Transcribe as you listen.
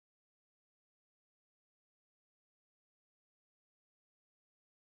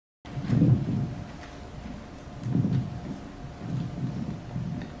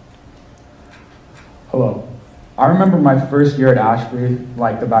Hello. I remember my first year at Ashbury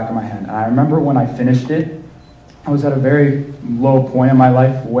like the back of my hand. And I remember when I finished it, I was at a very low point in my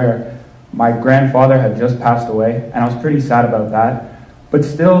life where my grandfather had just passed away, and I was pretty sad about that. But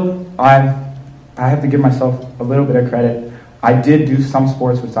still, I have to give myself a little bit of credit. I did do some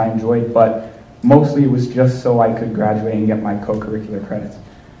sports which I enjoyed, but mostly it was just so I could graduate and get my co-curricular credits.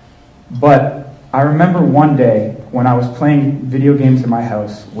 But I remember one day when I was playing video games in my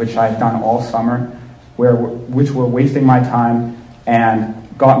house, which I had done all summer, which were wasting my time and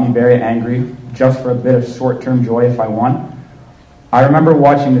got me very angry just for a bit of short-term joy if I won. I remember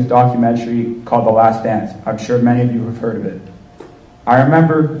watching this documentary called The Last Dance. I'm sure many of you have heard of it. I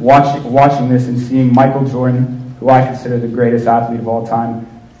remember watching this and seeing Michael Jordan, who I consider the greatest athlete of all time,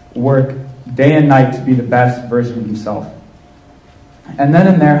 work day and night to be the best version of himself. And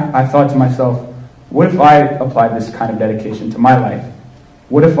then in there, I thought to myself, what if I applied this kind of dedication to my life?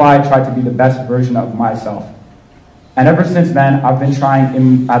 What if I tried to be the best version of myself? And ever since then, I've been trying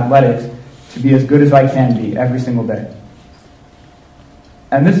in athletics to be as good as I can be every single day.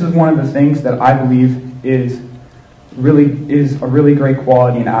 And this is one of the things that I believe is a really great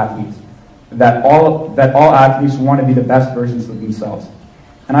quality in athletes, that all athletes want to be the best versions of themselves.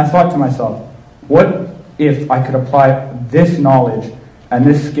 And I thought to myself, what if I could apply this knowledge and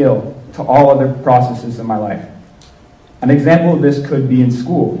this skill to all other processes in my life? An example of this could be in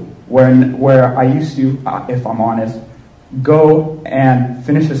school, where I used to, if I'm honest, go and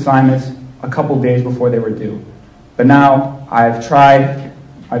finish assignments a couple days before they were due. But now I've tried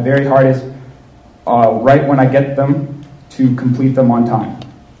my very hardest right when I get them to complete them on time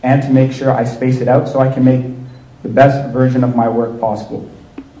and to make sure I space it out so I can make the best version of my work possible.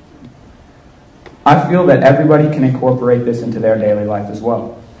 I feel that everybody can incorporate this into their daily life as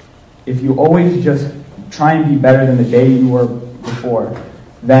well. If you always just try and be better than the day you were before,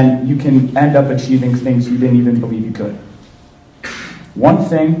 then you can end up achieving things you didn't even believe you could. One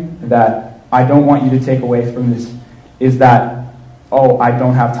thing that I don't want you to take away from this is that, oh, I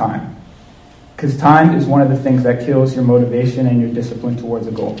don't have time. Because time is one of the things that kills your motivation and your discipline towards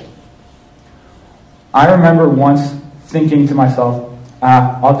a goal. I remember once thinking to myself,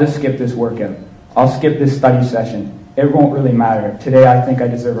 I'll just skip this workout. I'll skip this study session. It won't really matter. Today I think I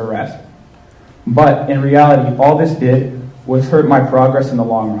deserve a rest. But in reality, all this did was hurt my progress in the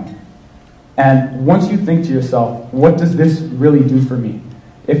long run. And once you think to yourself, what does this really do for me?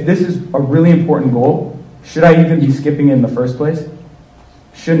 If this is a really important goal, should I even be skipping it in the first place?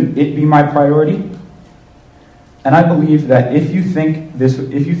 Shouldn't it be my priority? And I believe that if you think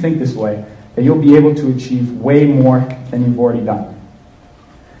this way, that you'll be able to achieve way more than you've already done.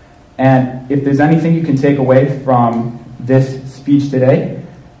 And if there's anything you can take away from this speech today,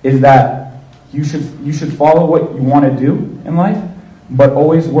 is that you should follow what you want to do in life, but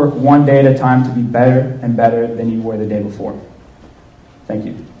always work one day at a time to be better and better than you were the day before. Thank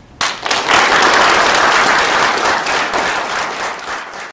you.